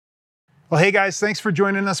Well, hey guys, thanks for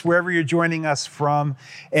joining us wherever you're joining us from.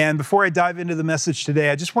 And before I dive into the message today,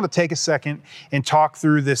 I just want to take a second and talk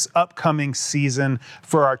through this upcoming season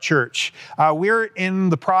for our church. We're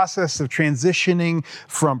in the process of transitioning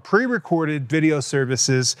from pre-recorded video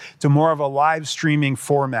services to more of a live streaming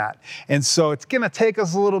format. And so it's going to take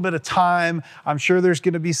us a little bit of time. I'm sure there's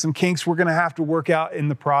going to be some kinks we're going to have to work out in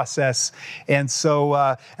the process. And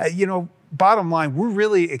so, bottom line, we're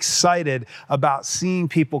really excited about seeing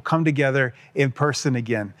people come together in person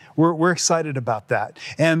again. We're excited about that.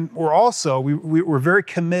 And we're also, we're very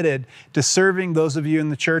committed to serving those of you in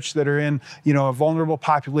the church that are in, a vulnerable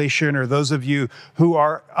population, or those of you who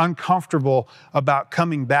are uncomfortable about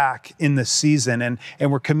coming back in this season. And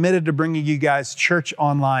we're committed to bringing you guys church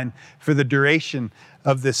online for the duration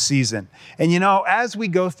of this season. And as we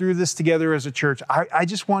go through this together as a church, I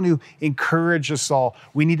just want to encourage us all.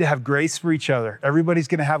 We need to have grace for each other. Everybody's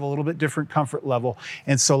going to have a little bit different comfort level.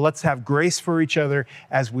 And so let's have grace for each other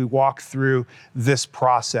as we walk through this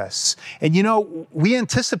process. And we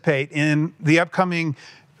anticipate in the upcoming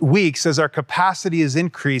weeks, as our capacity is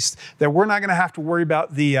increased, that we're not going to have to worry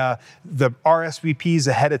about the RSVPs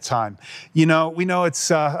ahead of time. We know it's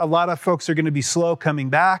a lot of folks are going to be slow coming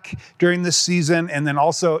back during this season, and then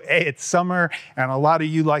also, it's summer, and a lot of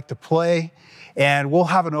you like to play. And we'll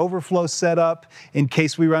have an overflow set up in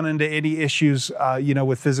case we run into any issues,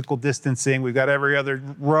 with physical distancing. We've got every other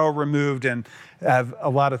row removed and have a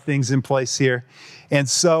lot of things in place here. And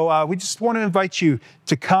so we just want to invite you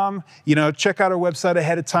to come, check out our website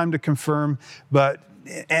ahead of time to confirm.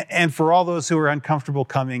 And for all those who are uncomfortable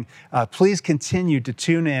coming, please continue to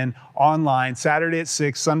tune in online Saturday at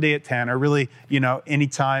 6, Sunday at 10, or really,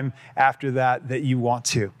 anytime after that you want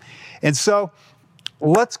to. And so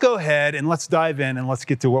let's go ahead and let's dive in and let's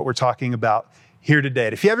get to what we're talking about here today.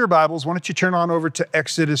 If you have your Bibles, why don't you turn on over to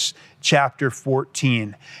Exodus chapter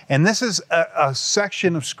 14. And this is a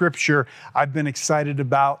section of scripture I've been excited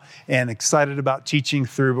about teaching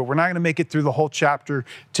through, but we're not going to make it through the whole chapter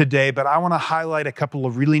today, but I want to highlight a couple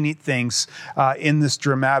of really neat things in this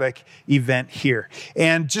dramatic event here.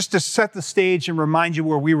 And just to set the stage and remind you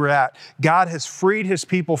where we were at, God has freed his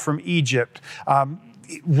people from Egypt,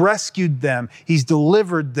 rescued them. He's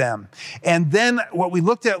delivered them. And then what we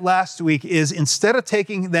looked at last week is, instead of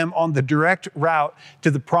taking them on the direct route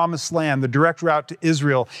to the promised land, the direct route to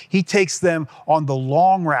Israel, he takes them on the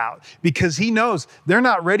long route because he knows they're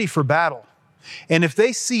not ready for battle. And if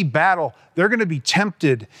they see battle, they're going to be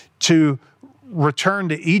tempted to return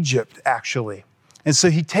to Egypt, actually. And so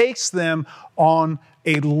he takes them on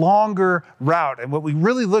a longer route. And what we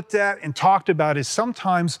really looked at and talked about is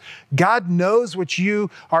sometimes God knows what you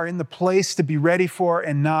are in the place to be ready for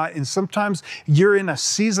and not. And sometimes you're in a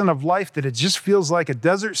season of life that it just feels like a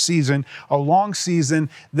desert season, a long season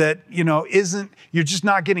that, you're just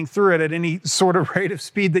not getting through it at any sort of rate of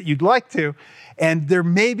speed that you'd like to. And there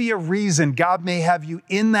may be a reason God may have you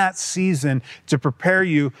in that season to prepare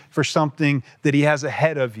you for something that he has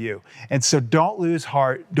ahead of you. And so don't lose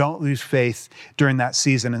heart, don't lose faith during that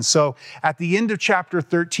season. And so at the end of chapter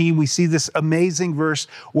 13, we see this amazing verse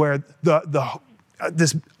where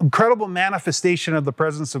this incredible manifestation of the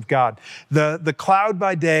presence of God, the cloud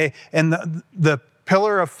by day and the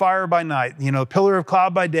pillar of fire by night, pillar of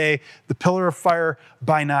cloud by day, the pillar of fire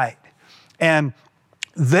by night. And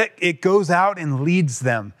that it goes out and leads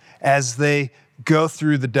them as they go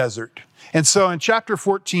through the desert. And so in chapter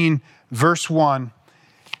 14, verse 1,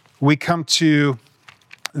 we come to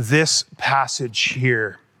this passage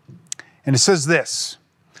here. And it says this.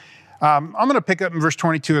 I'm going to pick up in verse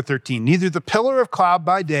 22 or 13. Neither the pillar of cloud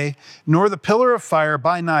by day nor the pillar of fire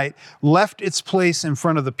by night left its place in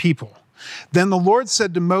front of the people. Then the Lord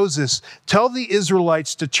said to Moses, "Tell the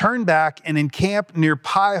Israelites to turn back and encamp near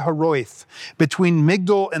Pi-haroth, between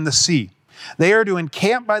Migdol and the sea. They are to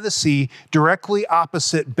encamp by the sea, directly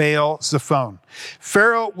opposite Baal Zephon.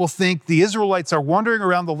 Pharaoh will think the Israelites are wandering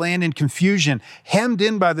around the land in confusion, hemmed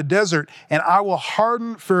in by the desert, and I will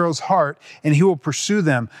harden Pharaoh's heart, and he will pursue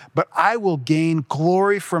them. But I will gain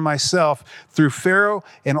glory for myself through Pharaoh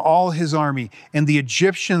and all his army, and the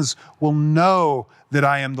Egyptians will know that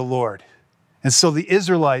I am the Lord." And so the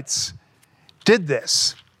Israelites did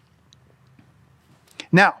this.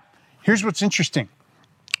 Now, here's what's interesting.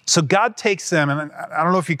 So God takes them, and I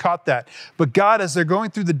don't know if you caught that, but God, as they're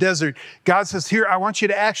going through the desert, God says, here, I want you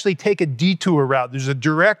to actually take a detour route. There's a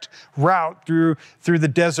direct route through the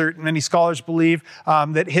desert. Many scholars believe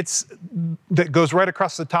that goes right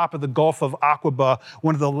across the top of the Gulf of Aqaba,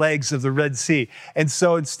 one of the legs of the Red Sea. And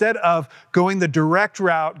so instead of going the direct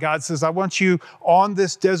route, God says, I want you on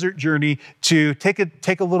this desert journey to take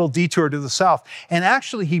a little detour to the south. And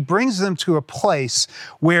actually, he brings them to a place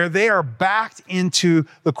where they are backed into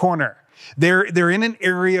the corner. They're in an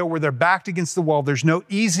area where they're backed against the wall. There's no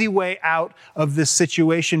easy way out of this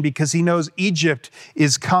situation because he knows Egypt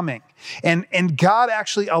is coming. And God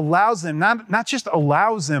actually allows them, not just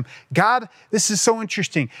allows them, God, this is so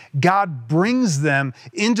interesting. God brings them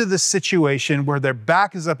into the situation where their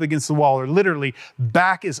back is up against the wall, or literally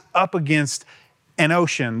back is up against an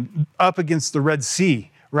ocean, up against the Red Sea,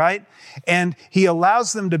 right? And he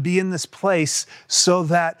allows them to be in this place so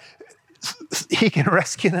that he can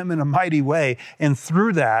rescue them in a mighty way. And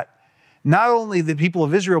through that, not only the people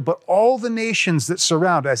of Israel, but all the nations that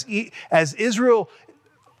surround. As Israel,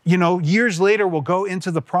 years later will go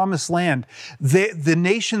into the promised land, the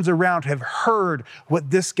nations around have heard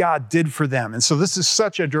what this God did for them. And so this is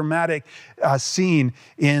such a dramatic scene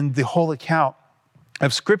in the whole account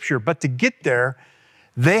of Scripture. But to get there,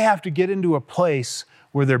 they have to get into a place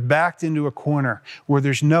where they're backed into a corner, where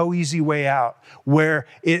there's no easy way out, where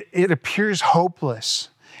it appears hopeless.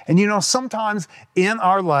 And sometimes in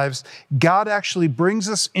our lives, God actually brings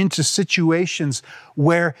us into situations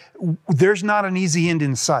where there's not an easy end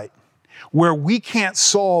in sight, where we can't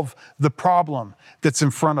solve the problem that's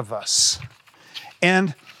in front of us.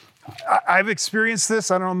 And I've experienced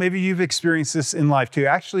this. I don't know, maybe you've experienced this in life too.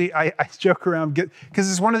 Actually, I joke around because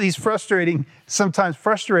it's one of these sometimes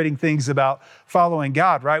frustrating things about following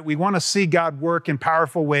God, right? We want to see God work in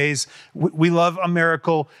powerful ways. We love a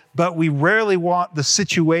miracle, but we rarely want the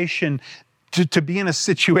situation to be in a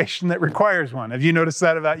situation that requires one. Have you noticed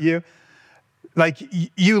that about you? Like,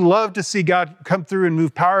 you love to see God come through and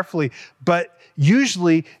move powerfully, but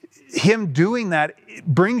usually him doing that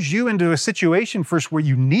brings you into a situation first where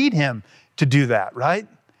you need him to do that, right?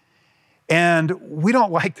 And we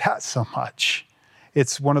don't like that so much.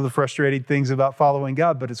 It's one of the frustrating things about following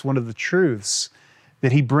God, but it's one of the truths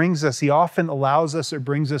that he brings us. He often allows us or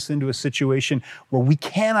brings us into a situation where we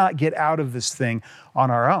cannot get out of this thing on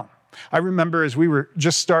our own. I remember as we were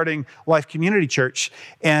just starting Life Community Church,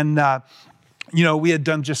 and we had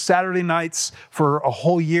done just Saturday nights for a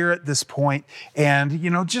whole year at this point, and,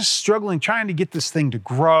 just struggling, trying to get this thing to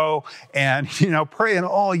grow, and, praying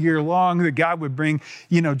all year long that God would bring,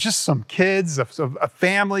 just some kids, a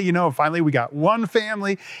family, finally we got one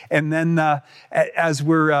family. And then as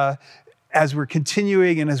we're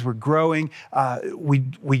continuing and as we're growing,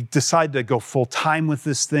 we decided to go full time with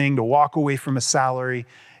this thing, to walk away from a salary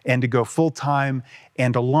and to go full time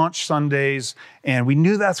and to launch Sundays. And we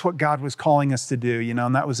knew that's what God was calling us to do,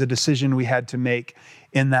 and that was a decision we had to make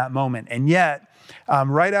in that moment. And yet,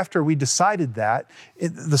 right after we decided that,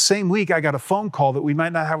 the same week, I got a phone call that we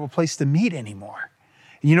might not have a place to meet anymore.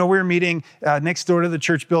 We were meeting next door to the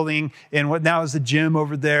church building in what now is the gym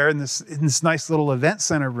over there in this nice little event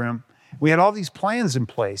center room. We had all these plans in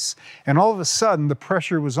place, and all of a sudden the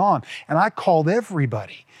pressure was on. And I called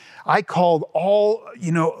everybody. I called all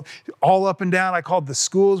up and down. I called the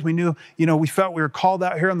schools. We knew, we felt we were called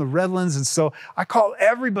out here on the Redlands. And so I called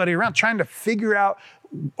everybody around trying to figure out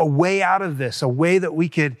a way out of this, a way that we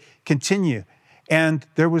could continue. And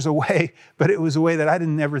there was a way, but it was a way that I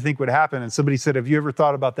didn't ever think would happen. And somebody said, have you ever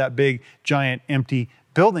thought about that big, giant, empty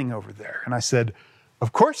building over there? And I said,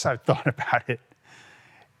 of course I've thought about it.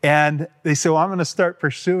 And they said, well, I'm going to start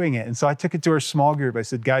pursuing it. And so I took it to our small group. I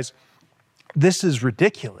said, guys, this is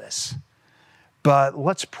ridiculous, but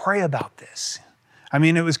let's pray about this. I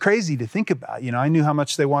mean, it was crazy to think about. I knew how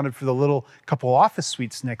much they wanted for the little couple office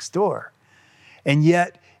suites next door. And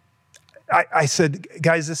yet I said,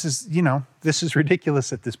 guys, this is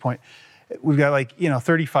ridiculous at this point. We've got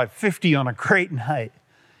 35, 50 on a great night.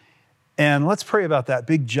 And let's pray about that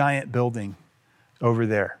big giant building over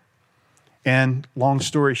there. And long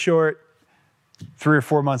story short, 3 or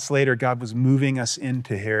 4 months later, God was moving us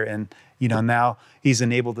into here. And, now he's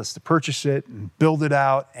enabled us to purchase it and build it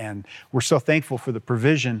out. And we're so thankful for the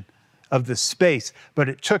provision of this space. But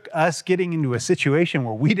it took us getting into a situation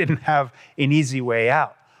where we didn't have an easy way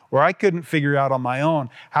out, where I couldn't figure out on my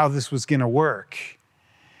own how this was going to work.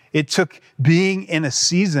 It took being in a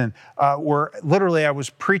season where literally I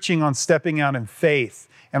was preaching on stepping out in faith.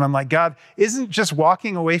 And I'm like, God, isn't just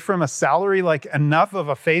walking away from a salary enough of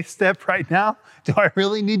a faith step right now? Do I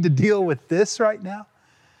really need to deal with this right now?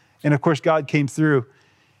 And of course, God came through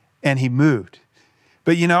and he moved.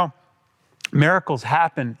 But miracles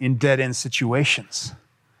happen in dead-end situations.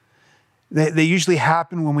 They usually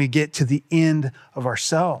happen when we get to the end of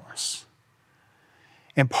ourselves.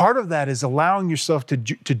 And part of that is allowing yourself to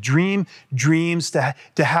dream dreams, to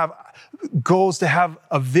have goals, to have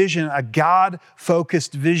a vision, a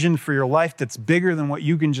God-focused vision for your life that's bigger than what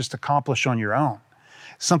you can just accomplish on your own.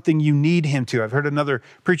 Something you need him to. I've heard another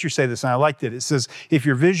preacher say this, and I liked it. It says, if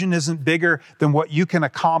your vision isn't bigger than what you can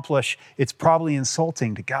accomplish, it's probably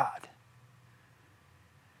insulting to God.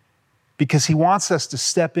 Because he wants us to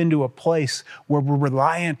step into a place where we're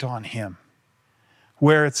reliant on him,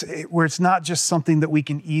 where it's not just something that we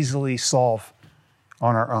can easily solve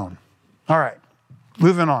on our own. All right,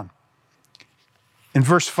 moving on. In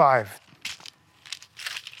verse 5,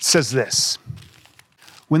 it says this: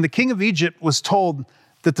 when the king of Egypt was told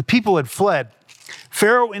that the people had fled,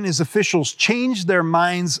 Pharaoh and his officials changed their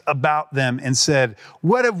minds about them and said,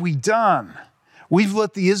 "What have we done? We've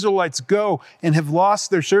let the Israelites go and have lost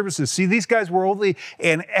their services." See, these guys were only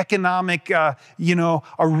an economic, a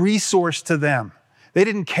resource to them. They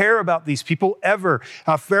didn't care about these people ever.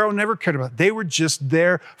 Pharaoh never cared about them. They were just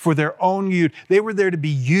there for their own use. They were there to be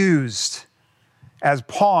used as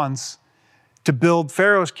pawns to build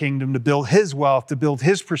Pharaoh's kingdom, to build his wealth, to build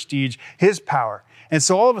his prestige, his power. And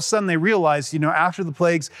so all of a sudden they realized, after the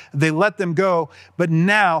plagues, they let them go. But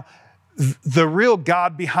now the real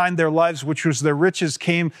God behind their lives, which was their riches,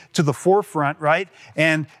 came to the forefront, right?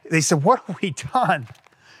 And they said, "What have we done?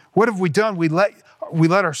 What have we done? We let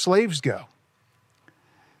our slaves go."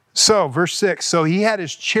 So, verse 6, so he had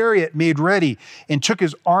his chariot made ready and took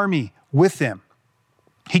his army with him.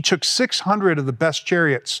 He took 600 of the best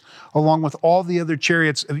chariots, along with all the other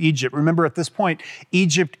chariots of Egypt. Remember, at this point,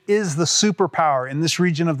 Egypt is the superpower in this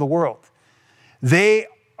region of the world. They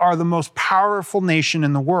are the most powerful nation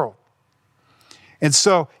in the world. And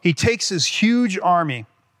so he takes his huge army.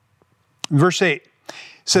 Verse 8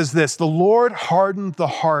 says this: the Lord hardened the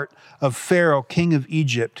heart of Pharaoh, king of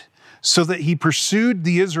Egypt, so that he pursued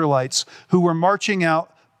the Israelites who were marching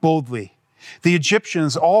out boldly. The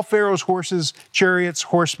Egyptians, all Pharaoh's horses, chariots,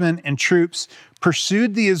 horsemen, and troops,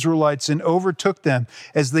 pursued the Israelites and overtook them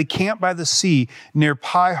as they camped by the sea near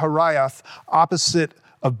Pi-hahiroth, opposite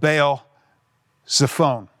of Baal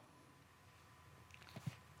Zephon.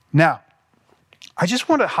 Now, I just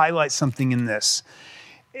want to highlight something in this.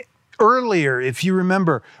 Earlier, if you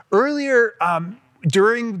remember,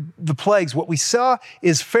 during the plagues, what we saw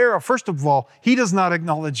is Pharaoh, first of all, he does not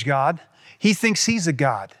acknowledge God. He thinks he's a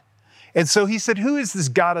God. And so he said, "Who is this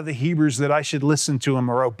God of the Hebrews that I should listen to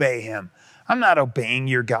him or obey him? I'm not obeying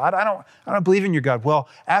your God. I don't believe in your God." Well,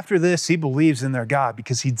 after this, he believes in their God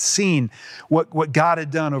because he'd seen what God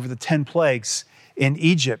had done over the 10 plagues in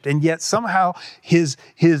Egypt. And yet somehow his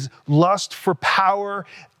lust for power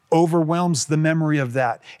overwhelms the memory of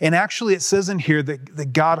that. And actually it says in here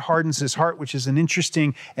that God hardens his heart, which is an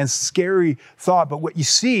interesting and scary thought. But what you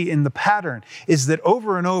see in the pattern is that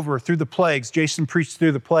over and over through the plagues, Jason preached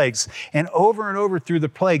through the plagues, and over through the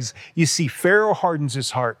plagues, you see Pharaoh hardens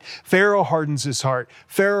his heart, Pharaoh hardens his heart,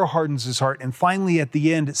 Pharaoh hardens his heart. And finally at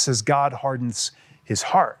the end, it says God hardens his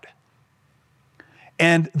heart.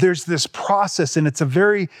 And there's this process, and it's a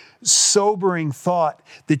very sobering thought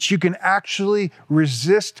that you can actually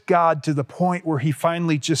resist God to the point where he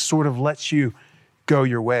finally just sort of lets you go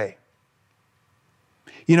your way.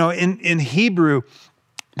 In Hebrew,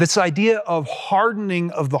 this idea of hardening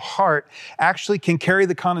of the heart actually can carry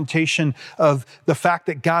the connotation of the fact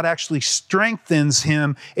that God actually strengthens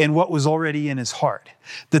him in what was already in his heart.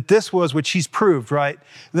 That this was, which he's proved, right?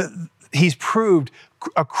 That he's proved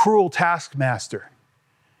a cruel taskmaster.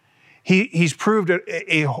 He's proved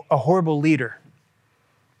a horrible leader,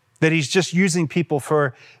 that he's just using people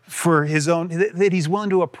for his own, that he's willing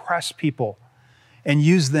to oppress people and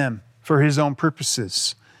use them for his own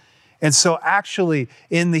purposes. And so actually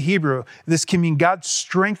in the Hebrew, this can mean God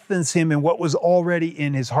strengthens him in what was already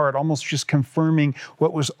in his heart, almost just confirming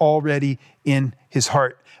what was already in his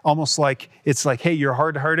heart. Almost like, it's like, "Hey, you're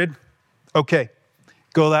hard-hearted? Okay,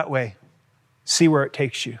 go that way. See where it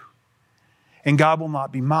takes you." And God will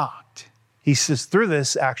not be mocked. He says through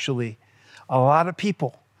this, actually, a lot of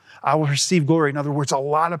people, I will receive glory. In other words, a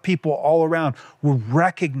lot of people all around will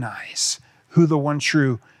recognize who the one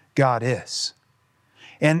true God is.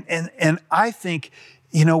 And I think,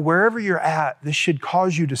 wherever you're at, this should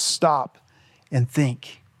cause you to stop and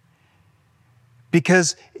think.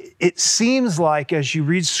 Because it seems like as you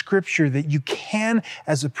read scripture that you can,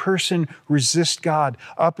 as a person, resist God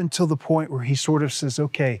up until the point where he sort of says,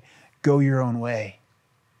 "Okay, go your own way."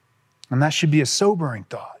 And that should be a sobering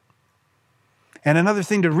thought. And another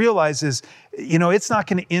thing to realize is, it's not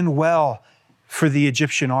going to end well for the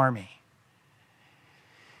Egyptian army.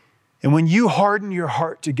 And when you harden your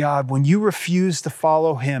heart to God, when you refuse to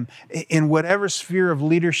follow him in whatever sphere of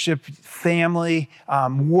leadership, family,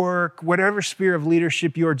 work, whatever sphere of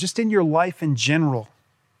leadership you are, just in your life in general,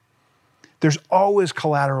 there's always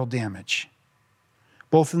collateral damage.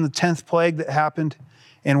 Both in the 10th plague that happened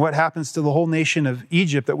and what happens to the whole nation of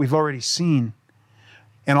Egypt that we've already seen,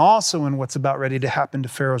 and also in what's about ready to happen to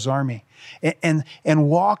Pharaoh's army. And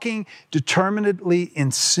walking determinedly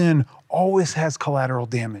in sin always has collateral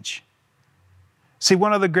damage. See,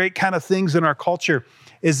 one of the great kind of things in our culture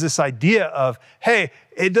is this idea of, hey,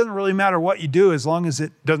 it doesn't really matter what you do as long as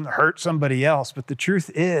it doesn't hurt somebody else. But the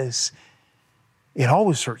truth is, it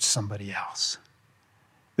always hurts somebody else.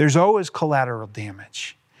 There's always collateral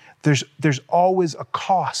damage. There's always a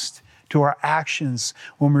cost to our actions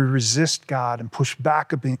when we resist God and push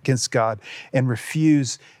back against God and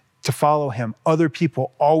refuse to follow him. Other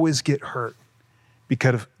people always get hurt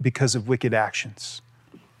because of wicked actions.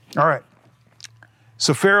 All right.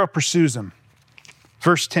 So Pharaoh pursues him.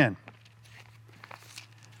 Verse 10.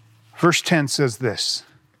 Verse 10 says this: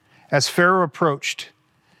 as Pharaoh approached,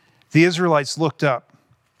 the Israelites looked up,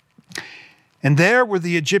 and there were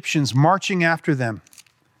the Egyptians marching after them.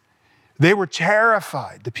 They were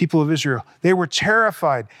terrified, the people of Israel. They were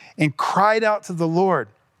terrified and cried out to the Lord.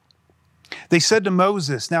 They said to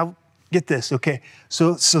Moses, now get this, okay?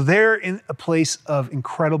 So they're in a place of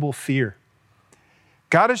incredible fear.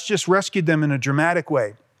 God has just rescued them in a dramatic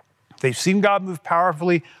way. They've seen God move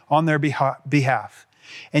powerfully on their behalf.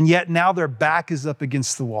 And yet now their back is up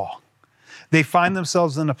against the wall. They find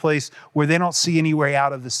themselves in a place where they don't see any way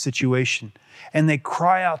out of this situation. And they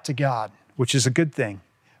cry out to God, which is a good thing.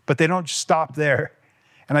 But they don't stop there.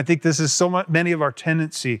 And I think this is so many of our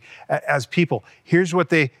tendency as people. Here's what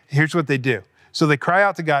they do. So they cry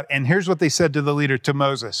out to God, and here's what they said to the leader, to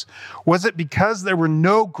Moses. Was it because there were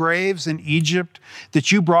no graves in Egypt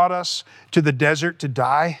that you brought us to the desert to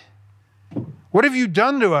die? What have you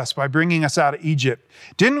done to us by bringing us out of Egypt?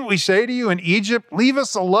 Didn't we say to you in Egypt, leave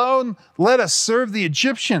us alone, let us serve the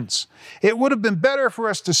Egyptians? It would have been better for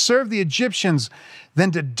us to serve the Egyptians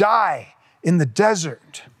than to die in the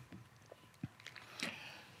desert.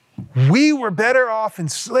 We were better off in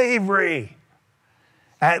slavery.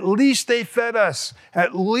 At least they fed us.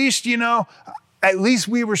 At least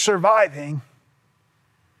we were surviving.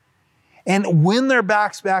 And when their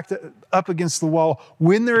back's backed up against the wall,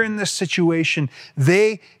 when they're in this situation,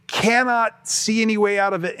 they cannot see any way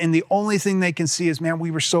out of it. And the only thing they can see is, man,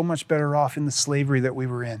 we were so much better off in the slavery that we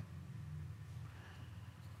were in.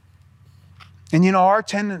 And our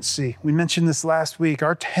tendency, we mentioned this last week,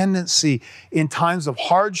 our tendency in times of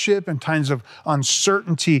hardship and times of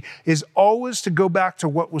uncertainty is always to go back to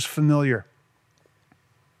what was familiar,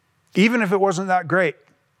 even if it wasn't that great.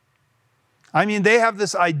 I mean, they have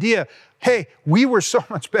this idea, hey, we were so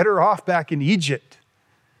much better off back in Egypt.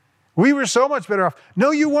 We were so much better off.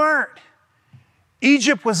 No, you weren't.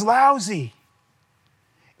 Egypt was lousy.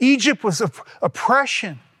 Egypt was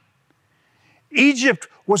oppression. Egypt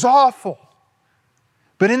was awful.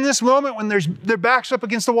 But in this moment, when their back's up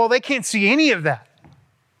against the wall, they can't see any of that.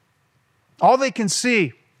 All they can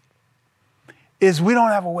see is we don't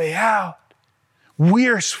have a way out. We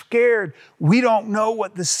are scared. We don't know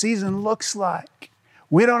what the season looks like.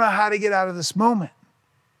 We don't know how to get out of this moment.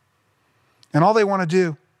 And all they want to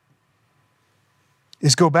do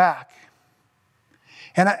is go back.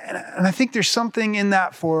 And I think there's something in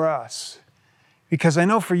that for us. Because I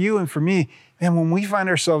know for you and for me, man, when we find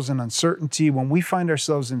ourselves in uncertainty, when we find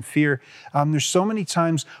ourselves in fear, there's so many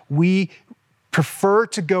times we prefer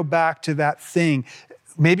to go back to that thing.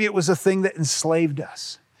 Maybe it was a thing that enslaved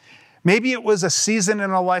us. Maybe it was a season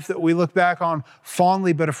in our life that we look back on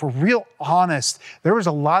fondly, but if we're real honest, there was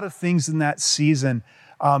a lot of things in that season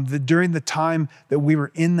that during the time that we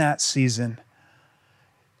were in that season,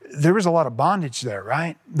 there was a lot of bondage there,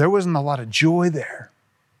 right? There wasn't a lot of joy there.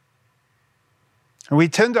 And we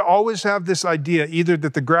tend to always have this idea, either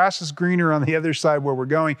that the grass is greener on the other side where we're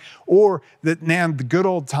going, or that, man, the good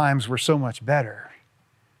old times were so much better.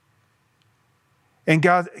 And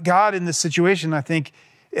God in this situation, I think,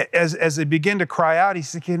 as they begin to cry out,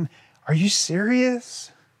 he's thinking, are you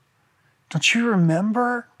serious? Don't you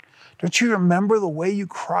remember? Don't you remember the way you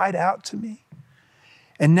cried out to me?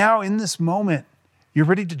 And now in this moment, you're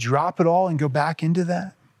ready to drop it all and go back into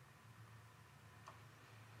that?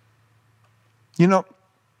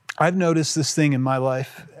 I've noticed this thing in my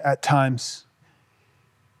life at times.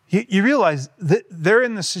 You realize that they're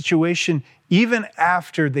in the situation even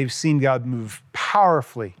after they've seen God move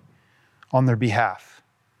powerfully on their behalf.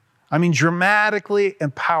 I mean, dramatically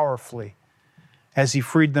and powerfully as he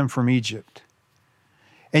freed them from Egypt.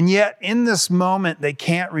 And yet in this moment, they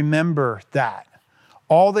can't remember that.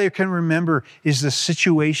 All they can remember is the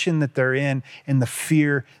situation that they're in and the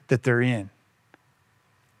fear that they're in.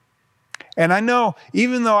 And I know,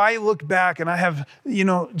 even though I look back and I have,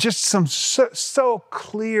 just some so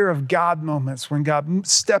clear of God moments when God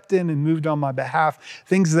stepped in and moved on my behalf,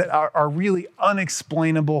 things that are really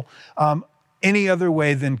unexplainable any other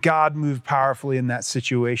way than God moved powerfully in that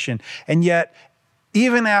situation. And yet,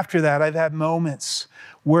 even after that, I've had moments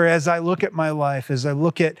where as I look at my life, as I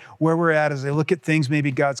look at where we're at, as I look at things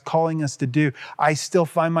maybe God's calling us to do, I still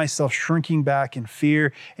find myself shrinking back in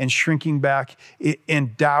fear and shrinking back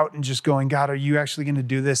in doubt and just going, God, are you actually going to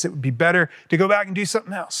do this? It would be better to go back and do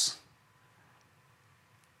something else.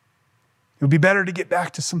 It would be better to get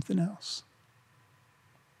back to something else.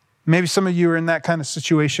 Maybe some of you are in that kind of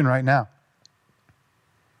situation right now.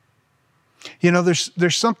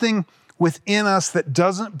 There's something within us that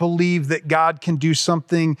doesn't believe that God can do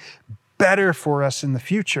something better for us in the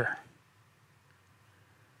future.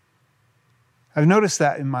 I've noticed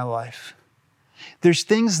that in my life. There's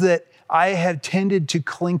things that I have tended to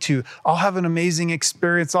cling to. I'll have an amazing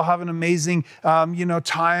experience. I'll have an amazing,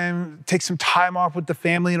 time, take some time off with the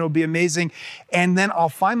family and it'll be amazing. And then I'll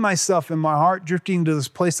find myself in my heart drifting into this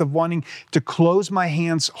place of wanting to close my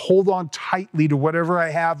hands, hold on tightly to whatever I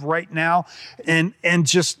have right now and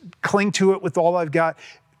just cling to it with all I've got.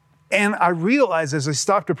 And I realize as I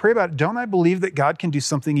stop to pray about it, don't I believe that God can do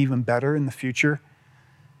something even better in the future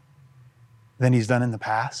than he's done in the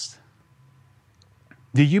past?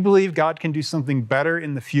 Do you believe God can do something better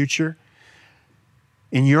in the future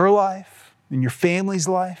in your life, in your family's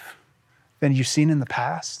life, than you've seen in the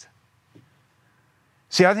past?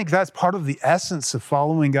 See, I think that's part of the essence of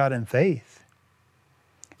following God in faith,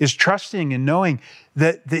 is trusting and knowing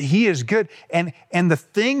that he is good. And the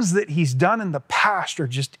things that he's done in the past are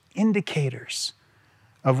just indicators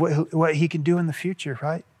of what he can do in the future,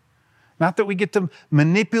 right? Not that we get to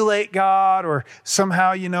manipulate God or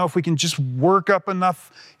somehow, if we can just work up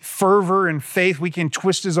enough fervor and faith, we can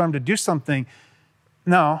twist his arm to do something.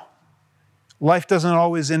 No, life doesn't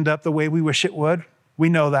always end up the way we wish it would. We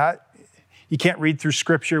know that. You can't read through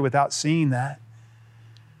Scripture without seeing that.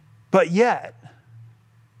 But yet,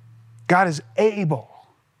 God is able.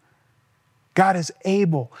 God is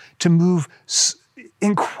able to move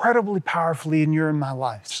incredibly powerfully in your and my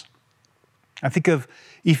lives. I think of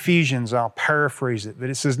Ephesians, I'll paraphrase it,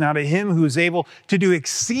 but it says, now to him who is able to do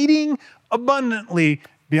exceeding abundantly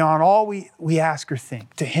beyond all we ask or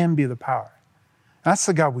think, to him be the power. That's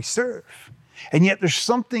the God we serve. And yet there's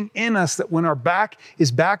something in us that when our back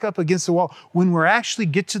is back up against the wall, when we actually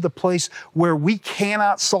get to the place where we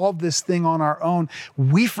cannot solve this thing on our own,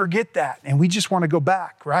 we forget that and we just want to go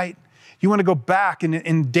back, right? You want to go back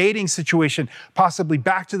in dating situation, possibly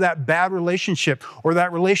back to that bad relationship or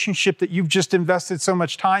that relationship that you've just invested so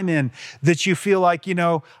much time in that you feel like,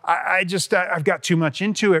 I've got too much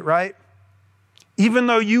into it, right? Even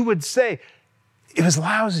though you would say it was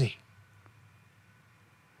lousy.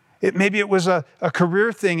 Maybe it was a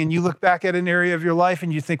career thing and you look back at an area of your life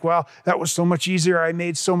and you think, wow, that was so much easier. I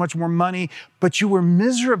made so much more money, but you were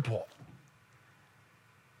miserable.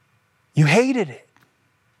 You hated it.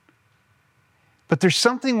 But there's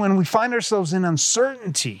something when we find ourselves in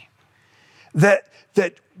uncertainty that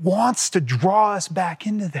wants to draw us back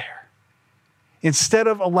into there. Instead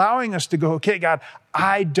of allowing us to go, okay, God,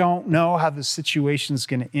 I don't know how the situation's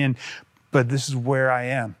going to end, but this is where I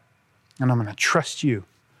am. And I'm going to trust you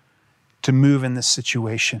to move in this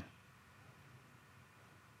situation.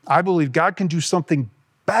 I believe God can do something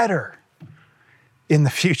better in the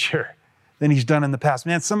future than he's done in the past.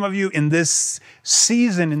 Man, some of you in this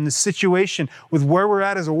season, in this situation, with where we're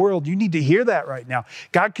at as a world, you need to hear that right now.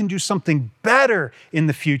 God can do something better in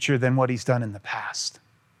the future than what he's done in the past.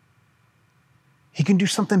 He can do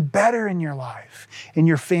something better in your life, in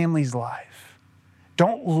your family's life.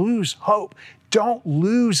 Don't lose hope. Don't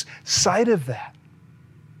lose sight of that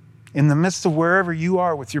in the midst of wherever you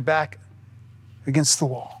are with your back against the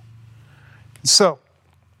wall. So,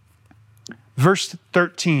 verse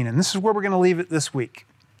 13, and this is where we're going to leave it this week.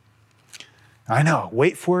 I know,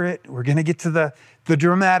 wait for it. We're going to get to the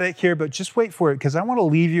dramatic here, but just wait for it because I want to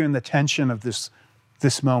leave you in the tension of this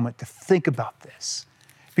moment to think about this.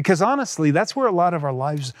 Because honestly, that's where a lot of our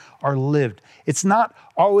lives are lived. It's not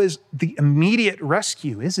always the immediate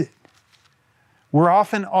rescue, is it? A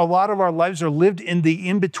lot of our lives are lived in the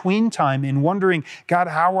in-between time in wondering, God,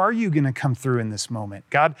 how are you going to come through in this moment?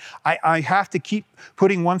 God, I have to keep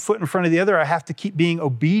putting one foot in front of the other. I have to keep being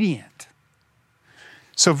obedient.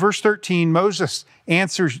 So verse 13, Moses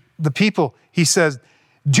answers the people. He says,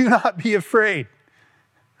 do not be afraid.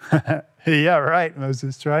 Yeah, right,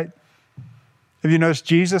 Moses, right? Have you noticed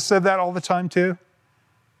Jesus said that all the time too?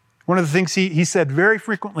 One of the things he said very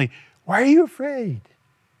frequently, why are you afraid?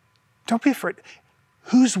 Don't be afraid.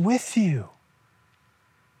 Who's with you?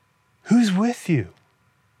 Who's with you?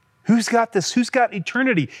 Who's got this? Who's got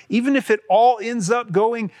eternity? Even if it all ends up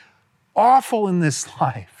going awful in this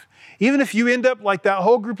life, even if you end up like that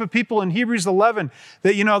whole group of people in Hebrews 11,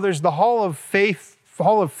 that, there's the Hall of Faith,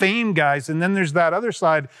 Hall of Fame guys, and then there's that other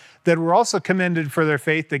side that were also commended for their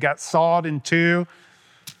faith. They got sawed in two,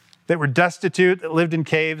 that were destitute, that lived in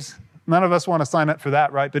caves. None of us want to sign up for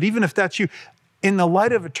that, right? But even if that's you, in the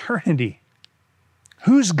light of eternity,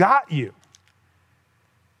 who's got you?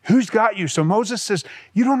 Who's got you? So Moses says,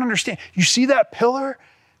 you don't understand. You see that pillar?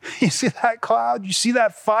 You see that cloud? You see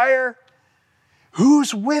that fire?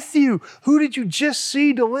 Who's with you? Who did you just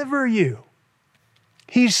see deliver you?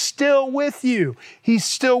 He's still with you. He's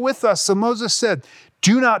still with us. So Moses said,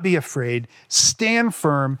 do not be afraid. Stand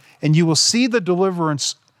firm, and you will see the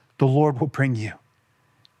deliverance the Lord will bring you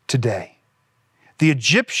today. The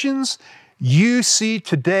Egyptians you see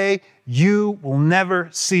today, you will never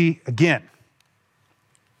see again.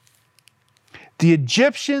 The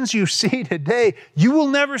Egyptians you see today, you will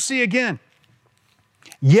never see again.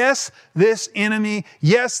 Yes, this enemy,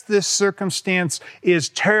 yes, this circumstance is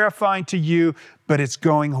terrifying to you, but it's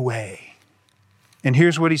going away. And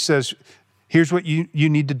here's what he says. Here's what you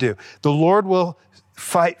need to do. The Lord will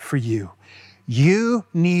fight for you. You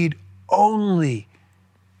need only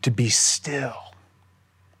to be still.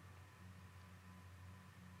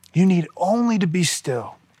 You need only to be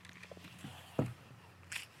still.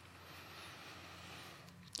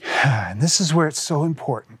 And this is where it's so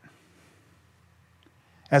important,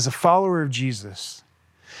 as a follower of Jesus,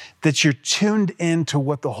 that you're tuned into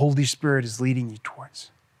what the Holy Spirit is leading you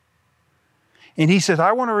towards. And he says,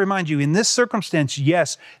 I want to remind you, in this circumstance,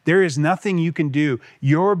 yes, there is nothing you can do.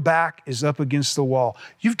 Your back is up against the wall.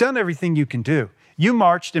 You've done everything you can do. You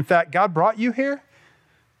marched. In fact, God brought you here.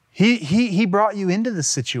 He brought you into this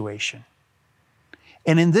situation.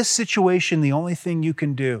 And in this situation, the only thing you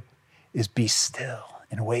can do is be still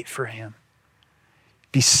and wait for him.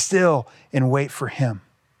 Be still and wait for him.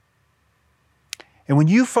 And when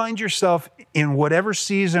you find yourself in whatever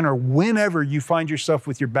season or whenever you find yourself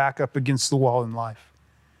with your back up against the wall in life,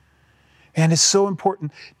 and it's so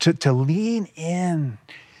important to lean in,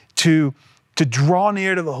 to draw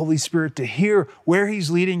near to the Holy Spirit, to hear where he's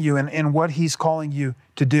leading you and what he's calling you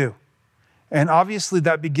to do. And obviously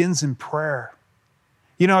that begins in prayer.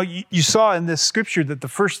 You saw in this scripture that the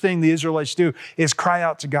first thing the Israelites do is cry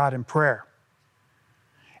out to God in prayer.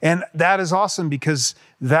 And that is awesome, because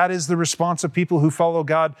that is the response of people who follow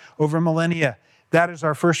God over millennia. That is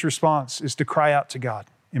our first response, is to cry out to God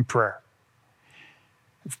in prayer.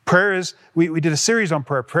 Prayer is, we did a series on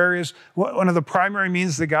prayer. Prayer is one of the primary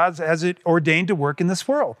means that God has it ordained to work in this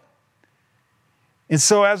world. And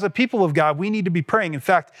so as a people of God, we need to be praying. In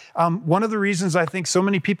fact, one of the reasons I think so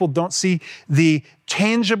many people don't see the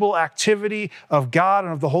tangible activity of God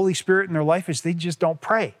and of the Holy Spirit in their life is they just don't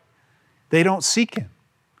pray. They don't seek him.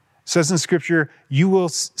 It says in Scripture, you will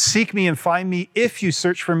seek me and find me. If you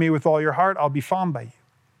search for me with all your heart, I'll be found by you.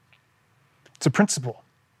 It's a principle.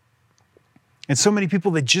 And so many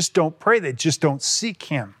people, they just don't pray. They just don't seek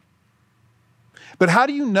him. But how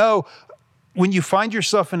do you know when you find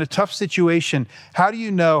yourself in a tough situation, how do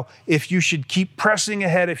you know if you should keep pressing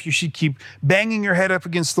ahead, if you should keep banging your head up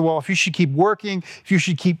against the wall, if you should keep working, if you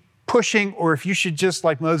should keep pushing, or if you should just,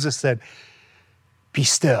 like Moses said, be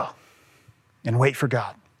still and wait for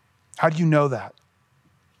God? How do you know that?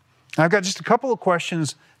 Now, I've got just a couple of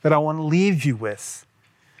questions that I want to leave you with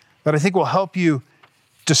that I think will help you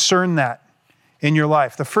discern that in your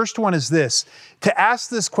life. The first one is this: to ask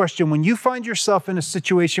this question when you find yourself in a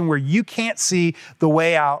situation where you can't see the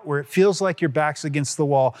way out, where it feels like your back's against the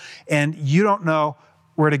wall and you don't know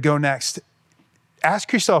where to go next.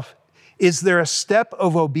 Ask yourself, is there a step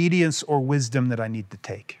of obedience or wisdom that I need to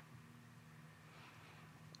take?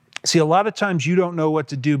 See, a lot of times you don't know what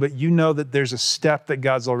to do, but you know that there's a step that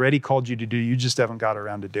God's already called you to do. You just haven't got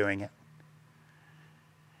around to doing it.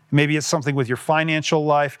 Maybe it's something with your financial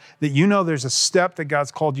life that you know there's a step that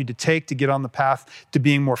God's called you to take to get on the path to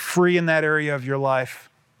being more free in that area of your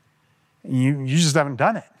life. You just haven't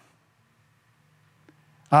done it.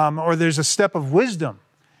 Or there's a step of wisdom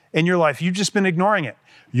in your life. You've just been ignoring it.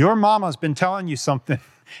 Your mama's been telling you something,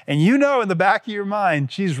 and you know in the back of your mind,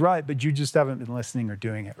 she's right, but you just haven't been listening or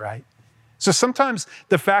doing it right. So sometimes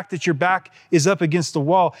the fact that your back is up against the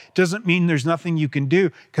wall doesn't mean there's nothing you can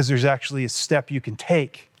do, because there's actually a step you can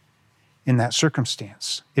take in that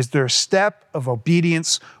circumstance. Is there a step of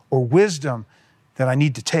obedience or wisdom that I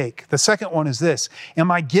need to take. The second one is this: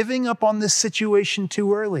 am I giving up on this situation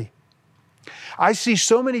too early? I see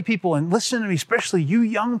so many people, and listen to me, especially you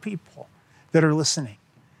young people that are listening.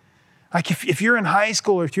 Like if you're in high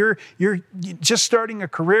school, or if you're just starting a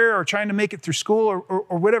career or trying to make it through school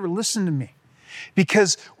or whatever, listen to me.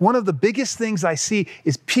 Because one of the biggest things I see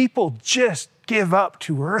is people just give up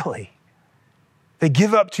too early. They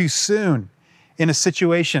give up too soon in a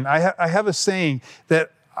situation. I have a saying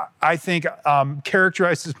that I think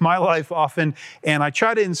characterizes my life often, and I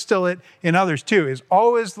try to instill it in others too, is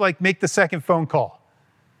always like make the second phone call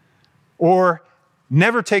or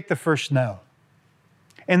never take the first no.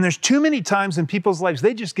 And there's too many times in people's lives,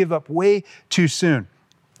 they just give up way too soon.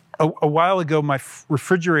 A while ago, my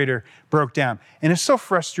refrigerator broke down, and it's so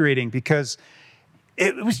frustrating because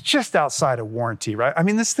it was just outside of warranty, right? I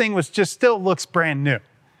mean, this thing was just still looks brand new.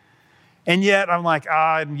 And yet I'm like,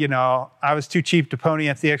 I was too cheap to pony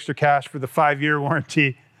up the extra cash for the 5-year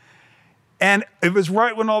warranty. And it was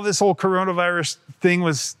right when all this whole coronavirus thing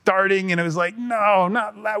was starting, and it was like, no,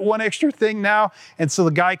 not that one extra thing now. And so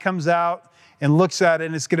the guy comes out and looks at it,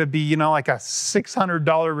 and it's going to be, like a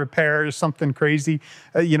 $600 repair or something crazy,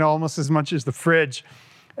 almost as much as the fridge.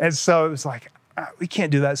 And so it was like, we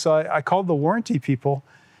can't do that. So I called the warranty people,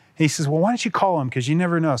 and he says, well, why don't you call them? Because you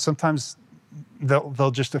never know. Sometimes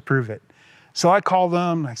they'll just approve it. So I called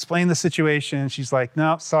them, I explained the situation. She's like,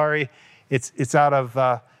 no, sorry, it's out of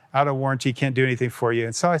warranty, can't do anything for you.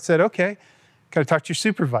 And so I said, okay, got to talk to your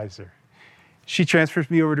supervisor. She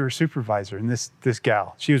transfers me over to her supervisor, and this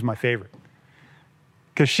gal, she was my favorite.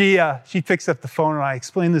 Because she picks up the phone, and I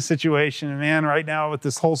explained the situation, and man, right now with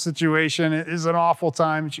this whole situation, it is an awful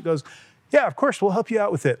time. And she goes, yeah, of course, we'll help you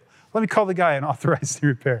out with it. Let me call the guy and authorize the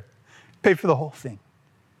repair. Pay for the whole thing.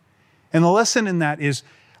 And the lesson in that is,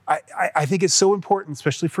 I think it's so important,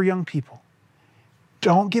 especially for young people.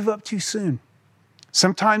 Don't give up too soon.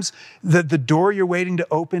 Sometimes the door you're waiting to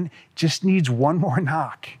open just needs one more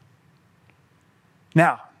knock.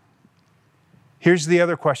 Now, here's the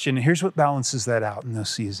other question, and here's what balances that out in those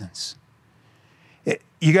seasons.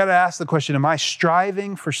 You got to ask the question, am I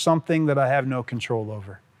striving for something that I have no control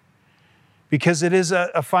over? Because it is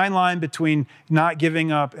a fine line between not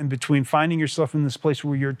giving up and between finding yourself in this place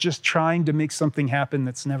where you're just trying to make something happen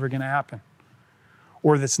that's never going to happen,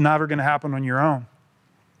 or that's never going to happen on your own.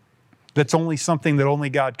 That's only something that only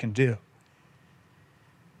God can do.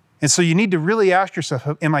 And so you need to really ask yourself,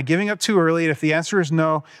 am I giving up too early? And if the answer is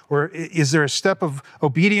no, or is there a step of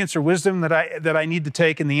obedience or wisdom that I need to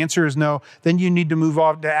take, and the answer is no, then you need to move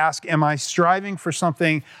on to ask, am I striving for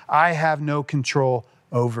something I have no control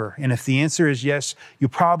over? And if the answer is yes, you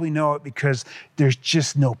probably know it because there's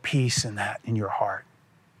just no peace in that in your heart.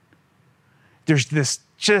 There's this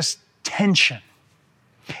just tension.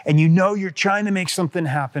 And you're trying to make something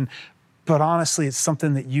happen, but honestly, it's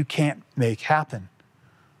something that you can't make happen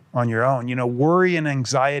on your own. Worry and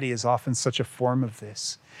anxiety is often such a form of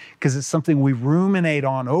this because it's something we ruminate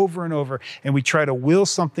on over and over, and we try to will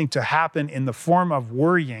something to happen in the form of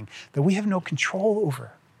worrying that we have no control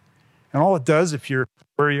over. And all it does, if you're a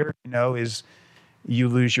worrier, is you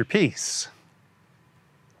lose your peace.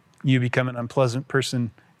 You become an unpleasant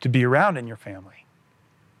person to be around in your family,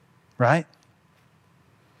 right?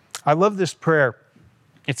 I love this prayer.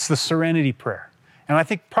 It's the Serenity Prayer. And I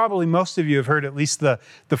think probably most of you have heard at least the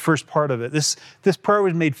first part of it. This prayer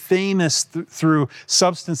was made famous through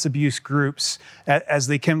substance abuse groups as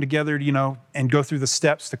they came together, and go through the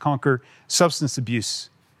steps to conquer substance abuse.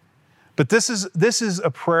 But this is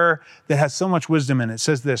a prayer that has so much wisdom in it. It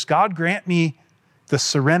says this: God, grant me the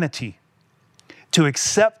serenity to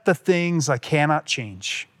accept the things I cannot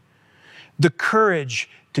change, the courage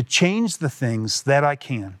to change the things that I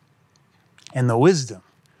can, and the wisdom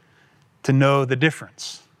to know the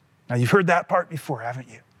difference. Now, you've heard that part before, haven't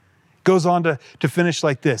you? It goes on to finish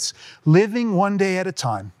like this: living one day at a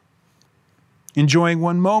time, enjoying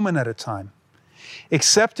one moment at a time,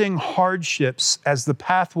 accepting hardships as the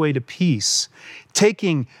pathway to peace,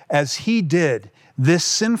 taking, as he did, this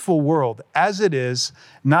sinful world as it is,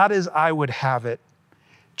 not as I would have it,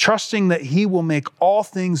 trusting that he will make all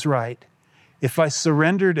things right if I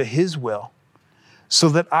surrender to his will, so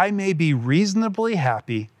that I may be reasonably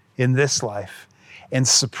happy in this life and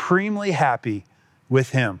supremely happy with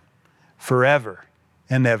him forever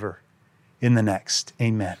and ever in the next.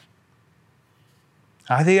 Amen.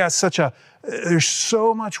 I think that's there's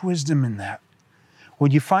so much wisdom in that.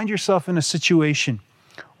 When you find yourself in a situation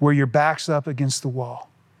where your back's up against the wall,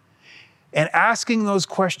 and asking those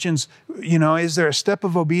questions, is there a step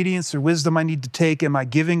of obedience or wisdom I need to take? Am I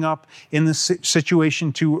giving up in this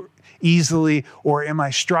situation too easily, or am I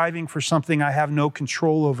striving for something I have no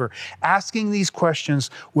control over? Asking these questions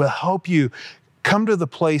will help you come to the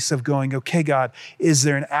place of going, okay, God, is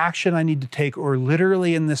there an action I need to take? Or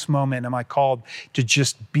literally in this moment, am I called to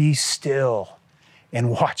just be still and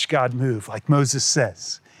watch God move, like Moses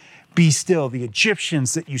says? Be still. The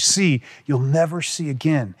Egyptians that you see, you'll never see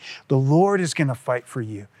again. The Lord is going to fight for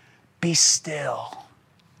you. Be still.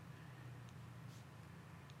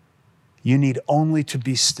 You need only to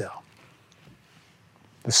be still.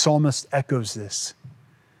 The psalmist echoes this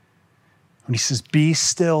when he says, be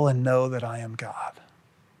still and know that I am God.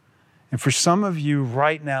 And for some of you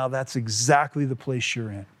right now, that's exactly the place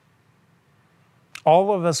you're in.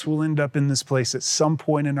 All of us will end up in this place at some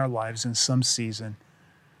point in our lives in some season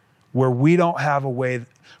where we don't have a way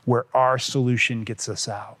where our solution gets us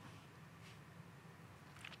out.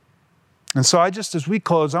 And so as we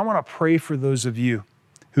close, I want to pray for those of you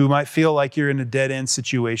who might feel like you're in a dead-end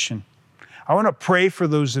situation. I want to pray for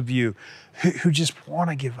those of you who just want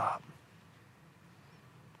to give up.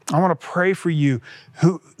 I want to pray for you,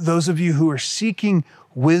 those of you who are seeking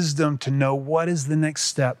wisdom to know what is the next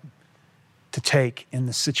step to take in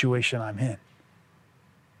the situation I'm in.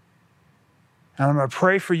 And I'm going to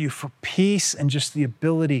pray for you for peace and just the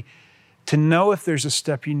ability to know if there's a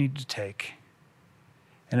step you need to take,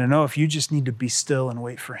 and to know if you just need to be still and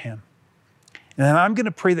wait for Him. And then I'm going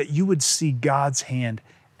to pray that you would see God's hand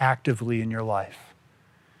actively in your life.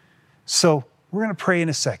 So we're going to pray in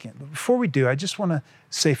a second. But before we do, I just want to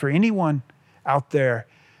say for anyone out there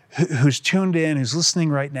who's tuned in, who's listening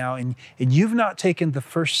right now, and you've not taken the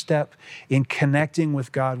first step in connecting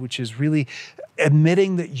with God, which is really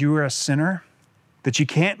admitting that you're a sinner, that you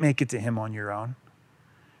can't make it to Him on your own,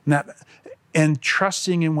 and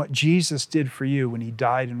trusting in what Jesus did for you when He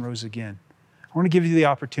died and rose again. I want to give you the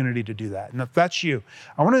opportunity to do that. And if that's you,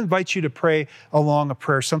 I want to invite you to pray along a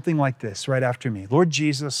prayer, something like this right after me. Lord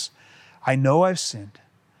Jesus, I know I've sinned.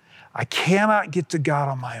 I cannot get to God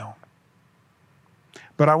on my own.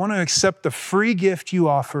 But I want to accept the free gift you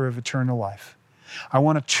offer of eternal life. I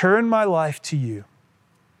want to turn my life to you.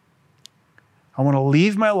 I want to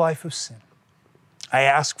leave my life of sin. I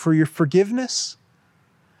ask for your forgiveness.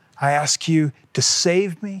 I ask you to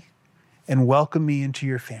save me and welcome me into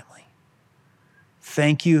your family.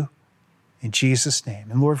 Thank you in Jesus'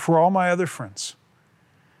 name. And Lord, for all my other friends,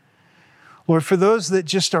 Lord, for those that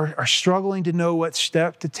just are struggling to know what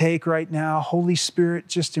step to take right now, Holy Spirit,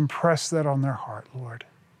 just impress that on their heart, Lord.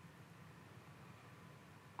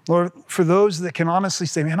 Lord, for those that can honestly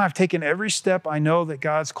say, man, I've taken every step I know that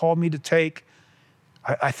God's called me to take.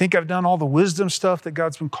 I think I've done all the wisdom stuff that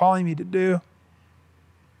God's been calling me to do.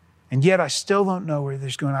 And yet I still don't know where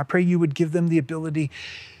this is going. I pray you would give them the ability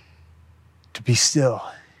to be still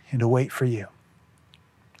and to wait for you.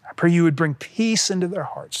 I pray you would bring peace into their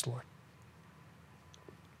hearts, Lord.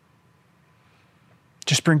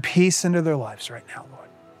 Just bring peace into their lives right now, Lord.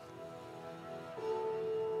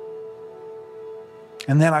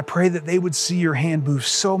 And then I pray that they would see your hand move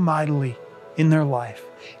so mightily in their life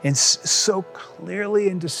and so clearly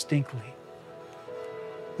and distinctly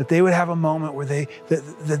that they would have a moment where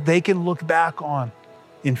that they can look back on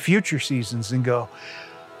in future seasons and go,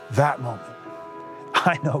 that moment,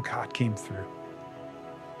 I know God came through.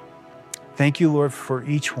 Thank you, Lord, for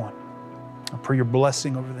each one. I pray your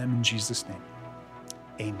blessing over them in Jesus' name.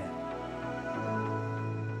 Amen.